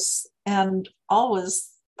hilarious and always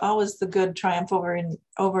the good triumph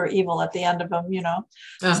over evil at the end of them,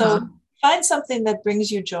 So find something that brings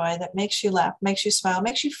you joy, that makes you laugh, makes you smile,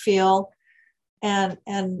 makes you feel, and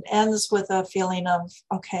ends with a feeling of,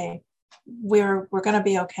 okay, we're going to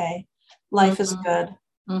be okay. Life is good.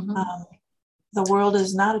 The world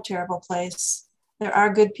is not a terrible place. There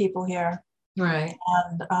are good people here. Right.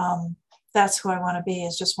 And that's who I want to be,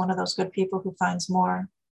 is just one of those good people who finds more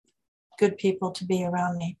good people to be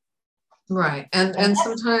around me. Right. And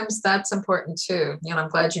sometimes that's important too. I'm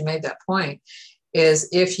glad you made that point, is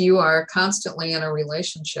if you are constantly in a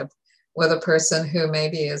relationship with a person who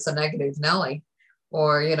maybe is a negative Nelly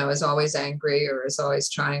or, is always angry or is always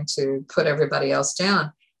trying to put everybody else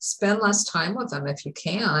down, spend less time with them if you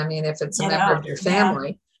can. I mean, if it's a member of your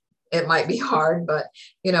family, it might be hard, but,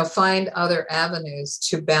 find other avenues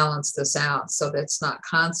to balance this out so that it's not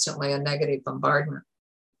constantly a negative bombardment.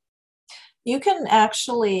 You can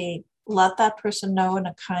actually let that person know in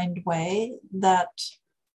a kind way that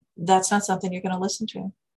that's not something you're going to listen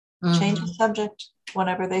to. Change the subject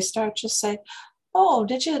whenever they start. Just say, "Oh,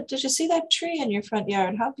 did you see that tree in your front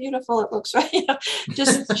yard? How beautiful it looks!" Right?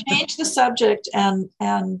 Just change the subject and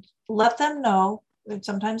let them know. And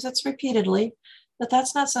sometimes it's repeatedly, but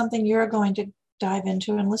that's not something you're going to dive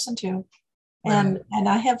into and listen to. Right. And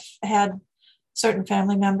I have had certain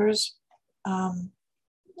family members,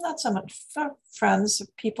 not so much friends,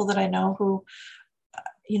 people that I know who,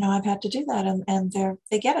 I've had to do that, and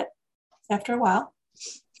they get it after a while.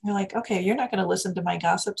 They're like, okay, you're not going to listen to my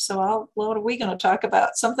gossip, so what are we going to talk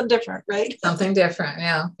about? Something different, right? Something different,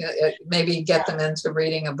 yeah. Maybe get them into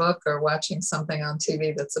reading a book or watching something on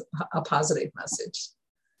TV that's a positive message.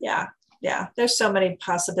 Yeah. There's so many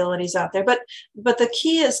possibilities out there, but the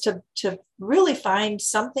key is to really find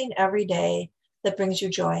something every day that brings you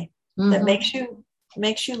joy, that makes you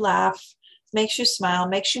laugh, makes you smile,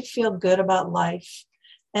 makes you feel good about life,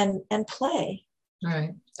 and play.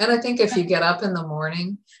 Right. And I think if you get up in the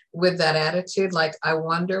morning with that attitude, like, I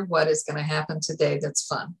wonder what is going to happen today that's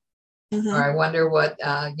fun. Or I wonder what,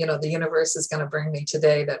 the universe is going to bring me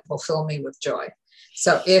today that will fill me with joy.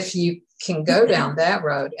 So if you can go down that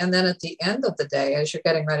road, and then at the end of the day, as you're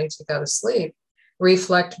getting ready to go to sleep,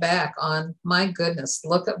 reflect back on, my goodness,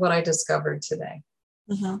 look at what I discovered today.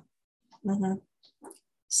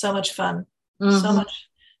 So much fun, so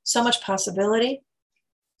much possibility,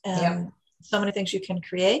 and so many things you can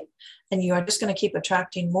create. And you are just going to keep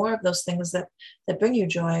attracting more of those things that bring you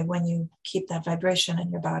joy when you keep that vibration in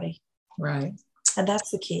your body. Right. And that's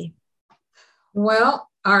the key. Well,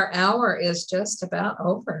 our hour is just about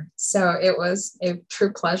over. So it was a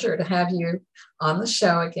true pleasure to have you on the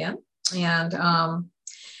show again. And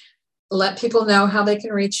let people know how they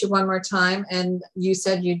can reach you one more time. And you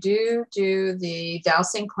said you do the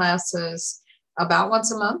dowsing classes about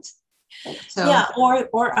once a month? So. Yeah,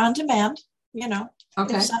 or on demand,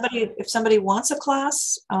 Okay. If somebody wants a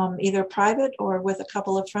class, either private or with a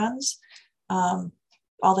couple of friends, all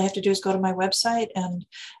they have to do is go to my website. And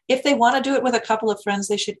if they want to do it with a couple of friends,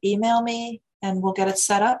 they should email me and we'll get it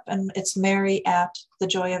set up. And it's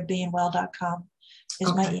Mary@thejoyofbeingwell.com.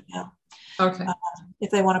 is my email. Okay.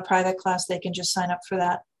 If they want a private class, they can just sign up for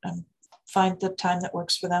that and find the time that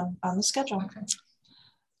works for them on the schedule. Okay.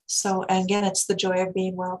 So, and again, it's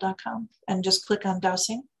thejoyofbeingwell.com, and just click on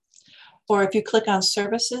dowsing. Or if you click on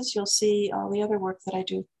services, you'll see all the other work that I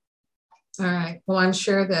do. All right. Well, I'm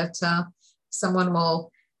sure that someone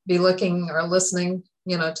will be looking or listening,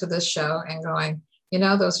 to this show and going,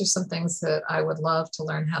 those are some things that I would love to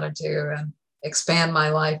learn how to do and expand my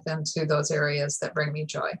life into those areas that bring me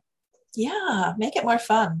joy. Yeah. Make it more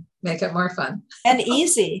fun. Make it more fun. And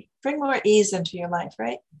easy. Bring more ease into your life,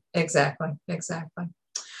 right? Exactly. Thanks so much.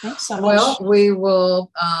 Well, we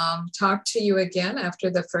will talk to you again after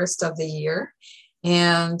the first of the year,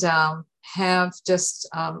 and have just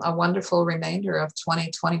a wonderful remainder of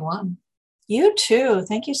 2021. You too.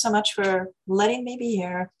 Thank you so much for letting me be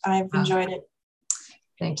here. I've enjoyed it.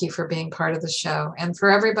 Thank you for being part of the show. And for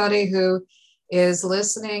everybody who is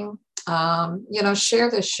listening,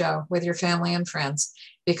 share this show with your family and friends,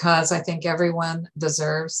 because I think everyone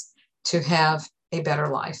deserves to have a better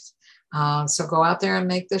life. So go out there and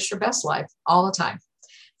make this your best life all the time.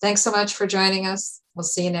 Thanks so much for joining us. We'll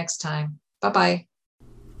see you next time. Bye-bye.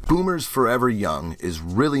 Boomers Forever Young is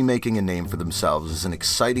really making a name for themselves as an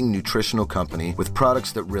exciting nutritional company with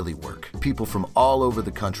products that really work. People from all over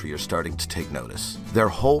the country are starting to take notice. Their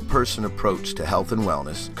whole person approach to health and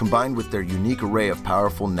wellness, combined with their unique array of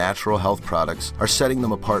powerful natural health products, are setting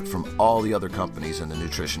them apart from all the other companies in the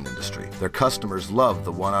nutrition industry. Their customers love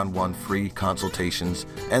the one-on-one free consultations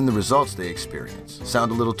and the results they experience.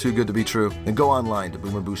 Sound a little too good to be true? Then go online to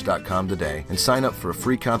boomerboost.com today and sign up for a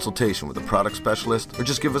free consultation with a product specialist, or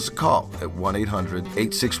just give us a call at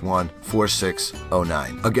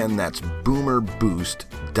 1-800-861-4609. Again, that's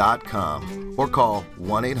boomerboost.com, or call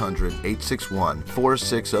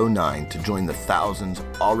 1-800-861-4609 to join the thousands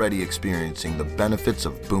already experiencing the benefits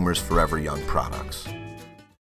of Boomers Forever Young products.